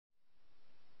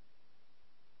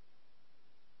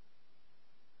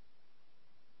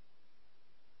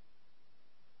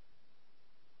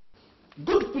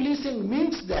policing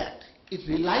means that it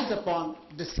relies upon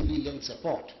the civilian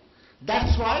support.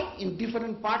 That's why in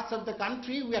different parts of the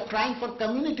country we are trying for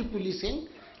community policing,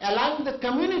 allowing the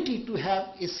community to have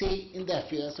a say in the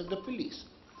affairs of the police.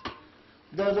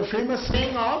 There was a famous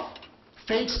saying of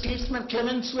French statesman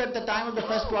Clemenceau at the time of the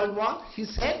First World War. He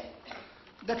said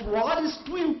that war is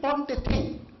too important a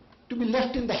thing to be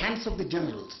left in the hands of the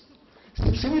generals.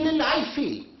 Similarly, I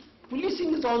feel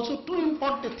policing is also too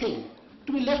important a thing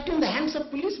to be left in the hands of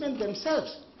policemen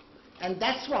themselves. And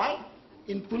that's why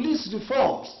in police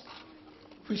reforms,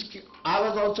 which I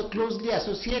was also closely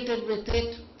associated with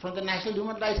it from the National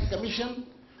Human Rights Commission,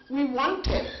 we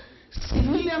wanted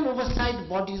civilian oversight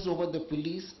bodies over the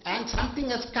police, and something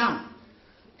has come.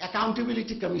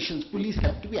 Accountability commissions, police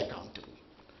have to be accountable.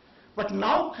 But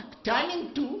now,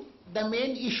 turning to the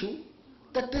main issue,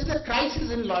 that there is a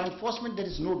crisis in law enforcement, there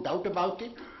is no doubt about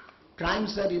it.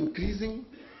 Crimes are increasing,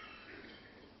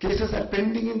 cases are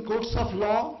pending in courts of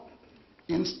law.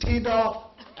 Instead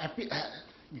of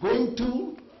going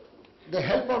to the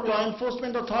help of law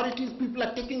enforcement authorities, people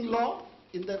are taking law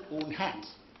in their own hands.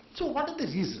 So what are the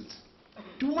reasons?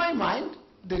 To my mind,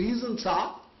 the reasons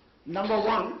are, number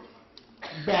one,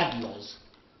 bad laws.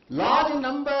 Large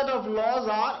number of laws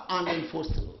are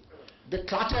unenforceable. The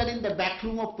clutter in the back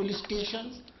room of police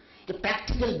stations, the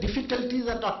practical difficulties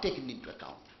are not taken into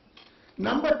account.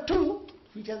 Number two,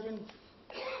 which has been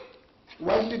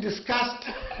widely discussed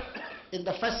in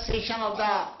the first session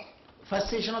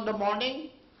of the morning,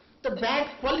 the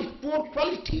poor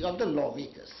quality of the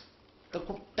lawmakers, the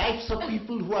types of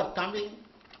people who are coming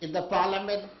in the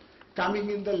parliament, coming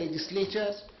in the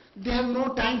legislatures. They have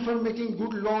no time for making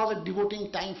good laws or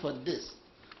devoting time for this.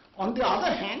 On the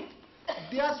other hand,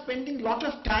 they are spending a lot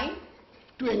of time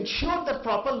to ensure that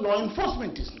proper law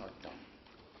enforcement is not done.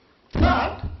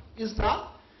 Third is the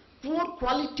poor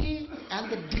quality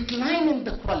and the decline in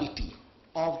the quality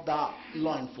of the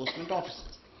law enforcement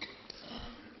officers.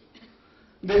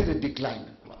 There is a decline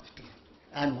in quality.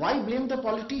 And why blame the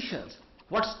politicians?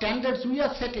 What standards we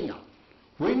are setting up?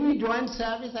 When we joined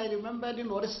service, I remember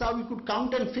in Orissa we could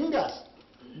count on fingers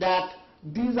that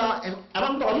these are,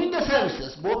 among all India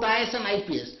services, both IS and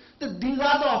IPS, that these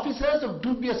are the officers of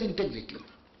dubious integrity.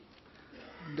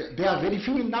 They are very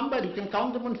few in number, you can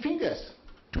count them on fingers.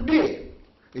 Today,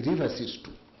 the reverse is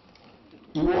true.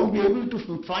 You won't be able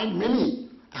to find many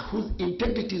whose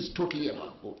integrity is totally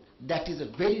above board. That is a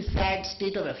very sad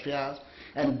state of affairs,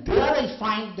 and there I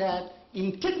find that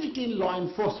integrity in law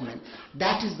enforcement,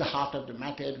 that is the heart of the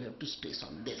matter. We have to stress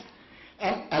on this.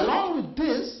 And along with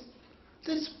this,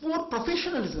 there is poor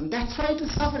professionalism. That's why it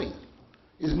is suffering.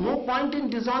 There is no point in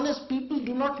dishonest people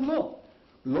do not know.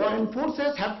 Law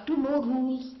enforcers have to know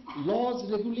rules, laws,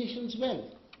 regulations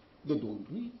well. They don't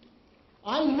do it.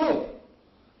 I know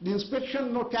the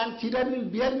inspection note, and Kiran will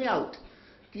bear me out.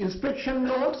 The inspection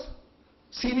notes,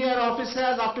 senior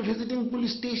officers after visiting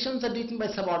police stations are written by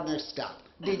subordinate staff.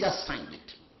 They just signed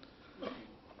it.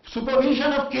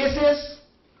 Supervision of cases,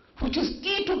 which is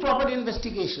key to proper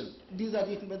investigation, these are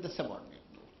written by the subordinate.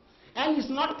 And it's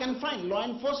not confined. Law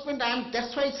enforcement,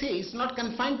 that's why I say it's not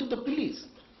confined to the police.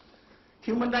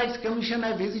 Human Rights Commission,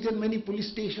 I visited many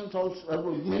police stations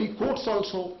also, many courts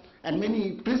also, and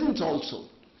many prisons also.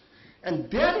 And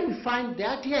there we find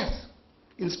that, yes,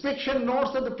 inspection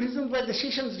notes of the prisons by the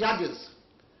sessions judges.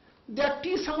 They are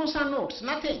tea samosa notes,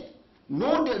 nothing.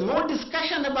 No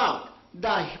discussion about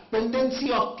the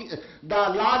pendency of the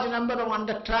large number of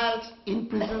under trials in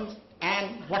prisons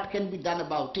and what can be done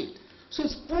about it. So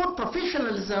its poor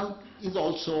professionalism is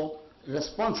also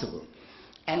responsible.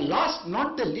 And last,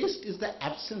 not the least, is the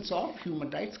absence of human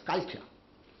rights culture.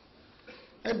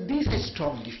 And this I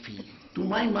strongly feel. To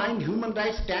my mind, human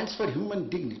rights stands for human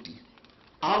dignity.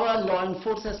 Our law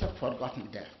enforcers have forgotten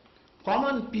that.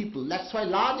 Common people, that's why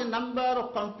largest number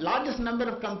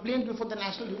of complaints before the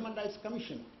National Human Rights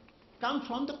Commission come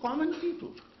from the common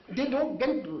people. They don't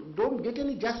get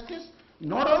any justice,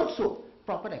 nor also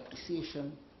proper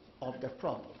appreciation of the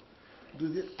problem.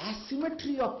 The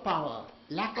asymmetry of power,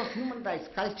 lack of human rights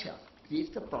culture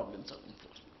creates the problems of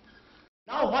enforcement.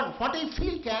 Now what I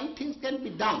feel things can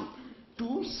be done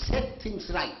to set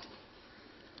things right.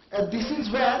 This is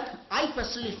where I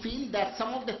personally feel that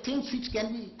some of the things which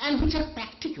can be, and which are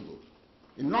practicable,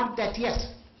 not that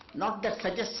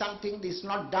suggest something is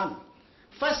not done.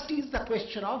 First is the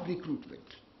question of recruitment.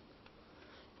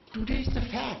 Today is the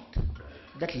fact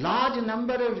that large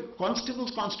number of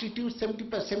constables constitute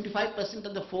 75%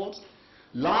 of the force.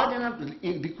 Large enough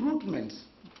recruitments,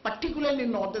 particularly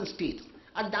in northern states,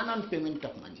 are done on payment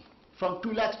of money. From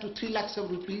 2 lakhs to 3 lakhs of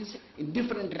rupees in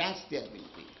different ranks they are being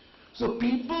paid. So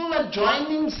people are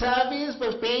joining service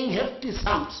by paying hefty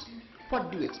sums.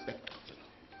 What do you expect of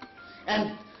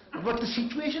them? But the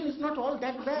situation is not all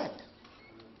that bad.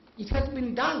 It has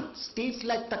been done. States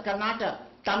like Karnataka,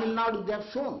 Tamil Nadu, they have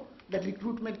shown that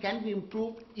recruitment can be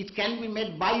improved. It can be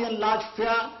made by and large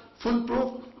fair,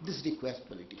 foolproof. This requires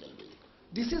political will.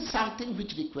 This is something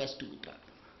which requires to be done.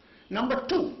 Number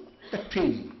two, the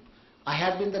training. I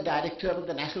have been the director of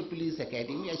the National Police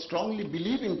Academy. I strongly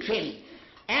believe in training.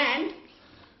 And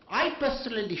I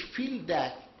personally feel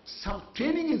that some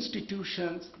training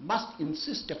institutions must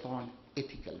insist upon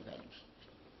ethical values.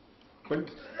 But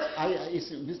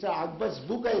Mr. Akbar's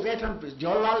book I read from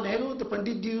Jawaharlal Nehru, the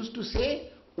Pandit used to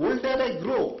say, older I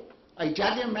grow, I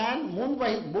judge a man more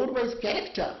by his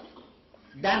character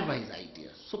than by his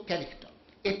ideas. So character.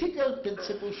 Ethical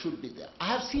principles should be there.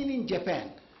 I have seen in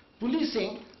Japan,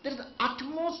 policing, there is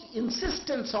utmost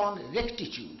insistence on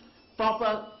rectitude.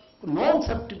 Proper norms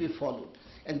have to be followed,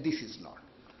 and this is not.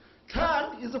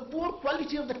 Third is the poor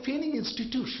quality of the training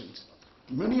institutions.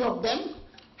 Many of them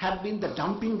have been the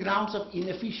dumping grounds of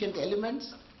inefficient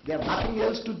elements. They have nothing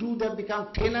else to do, they have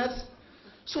become trainers.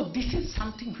 So this is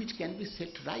something which can be set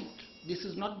right. This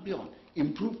is not beyond.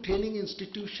 Improved training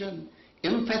institution,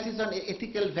 emphasis on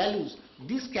ethical values,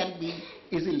 this can be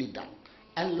easily done.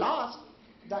 And last,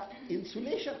 the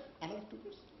insulation.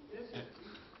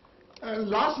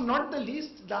 Last not the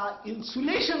least, the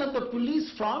insulation of the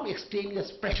police from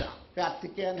extraneous pressure.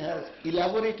 Karthikeyan has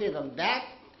elaborated on that.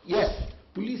 Yes,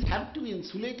 police have to be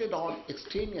insulated on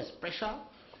extraneous pressure.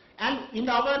 And in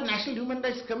our National Human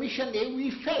Rights Commission,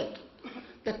 we felt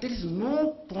that there is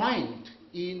no point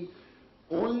in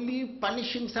only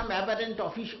punishing some aberrant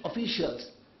officials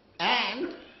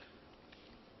and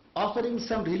offering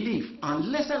some relief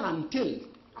unless and until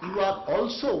you are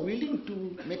also willing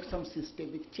to make some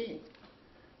systemic change.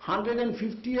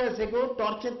 150 years ago,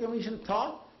 Torture Commission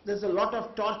thought there's a lot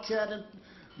of torture and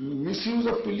misuse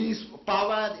of police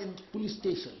power in police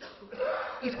stations.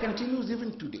 It continues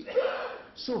even today.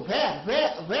 So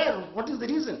what is the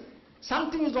reason?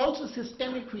 Something is also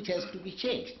systemic which has to be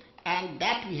changed, and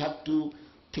that we have to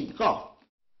think of.